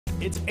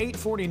It's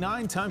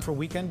 8:49, time for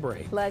Weekend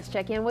Break. Let's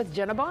check in with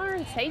Jenna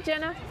Barnes. Hey,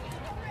 Jenna.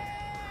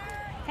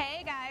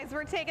 Hey guys,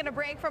 we're taking a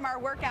break from our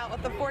workout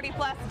with the 40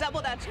 Plus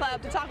Double Dutch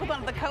Club to talk with one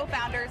of the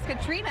co-founders,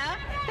 Katrina.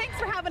 Thanks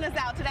for having us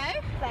out today.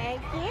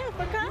 Thank you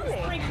for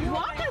coming.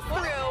 Walk us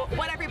through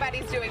what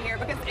everybody's doing here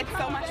because it's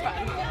so much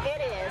fun. It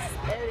is.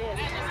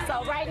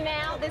 So right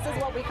now, this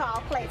is what we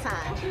call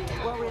playtime,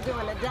 where we're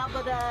doing the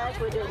double dutch,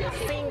 we're doing the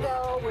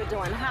single, we're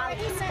doing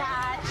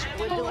hopscotch,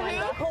 we're doing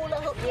the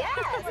hula hoop. Yes,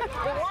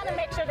 we want to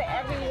make sure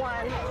that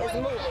everyone is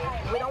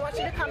moving. We don't want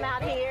you to come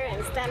out here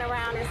and stand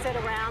around and sit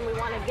around. We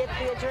want to get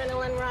the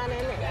adrenaline running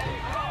and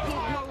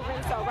keep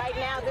moving. So right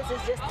now, this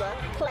is just the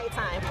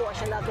playtime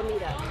portion of the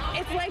meetup.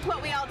 It's like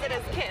what we all did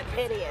as kids.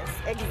 It is,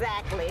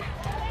 exactly.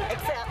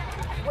 Except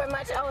we're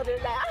much older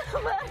now,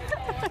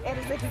 but it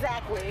is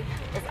exactly.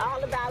 It's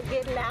all about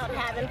getting out,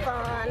 having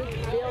fun,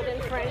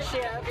 building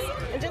friendships,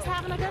 and just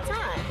having a good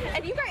time.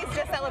 And you guys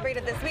just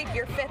celebrated this week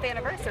your 5th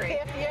anniversary.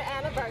 5th year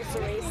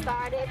anniversary.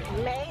 Started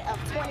May of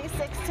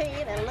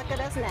 2016, and look at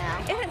us now.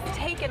 It has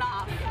taken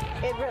off.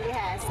 It really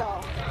has. So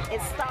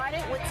it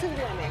started with 2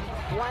 women.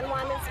 One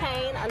woman's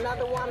pain,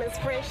 another woman's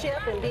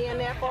friendship, and being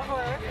there for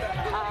her.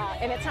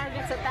 And it turned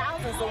into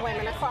thousands of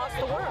women across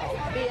the world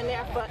being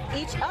there for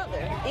each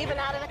other, even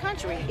out of the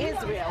country,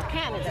 Israel,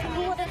 Canada.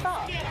 Who would have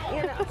thought?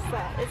 You know, so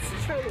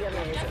it's truly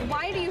amazing.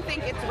 Why do you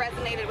think it's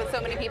resonated with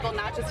so many people,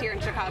 not just here in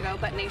Chicago,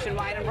 but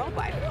nationwide and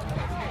worldwide?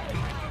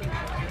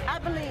 I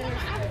believe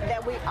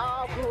that we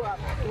all grew up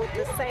with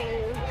the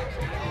same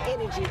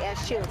energy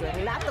as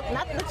children. Not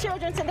the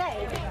children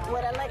today,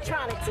 with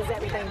electronics is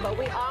everything, but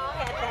we all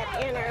had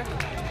that inner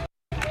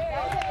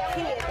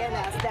kid in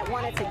us that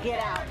wanted to get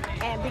out.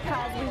 And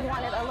because we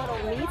wanted a little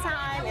me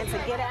time and to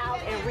get out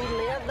and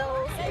relive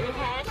those,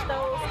 rehash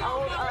those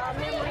old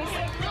memories,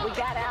 we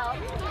got out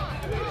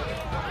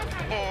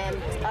and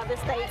other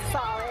states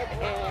saw it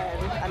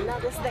and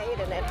another state,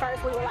 and at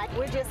first we were like,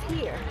 we're just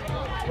here.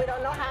 We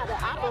don't know how to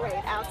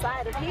operate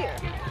outside of here.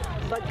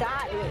 But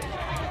God knew.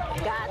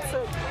 God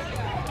took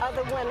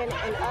other women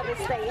in other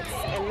states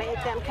and made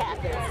them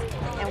captains.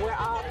 And we're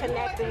all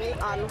connecting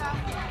on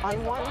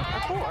one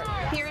accord.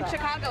 Here in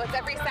Chicago, it's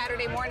every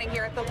Saturday morning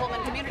here at the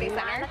Pullman Community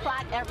Center. 9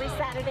 o'clock every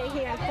Saturday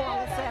here in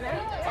Pullman Center.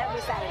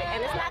 Every Saturday.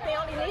 And it's not the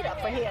only meetup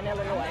for here in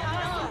Illinois.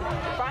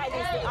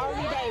 Friday's the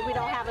only day we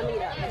don't have a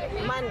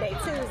meetup. Monday,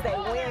 Tuesday,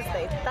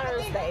 Wednesday,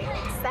 Thursday,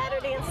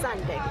 Saturday, and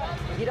Sunday.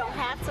 You don't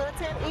have to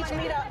attend each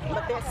meetup,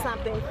 but there's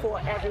something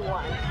for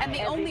everyone. And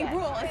the only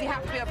rule is you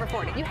have to be over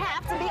 40. You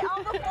have to be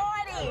over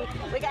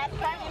 40. We got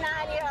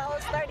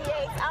 39-year-olds,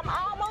 38s. I'm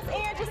almost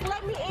in. Just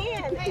let me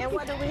in. And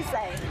what do we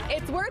say?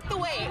 It's worth the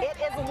wait. It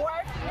is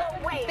worth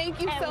the wait.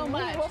 Thank you so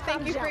much.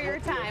 Thank you for your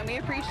time. We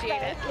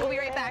appreciate it. We'll be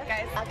right back,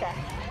 guys. Okay.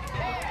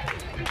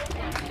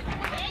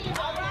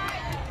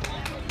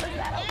 Is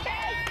that okay?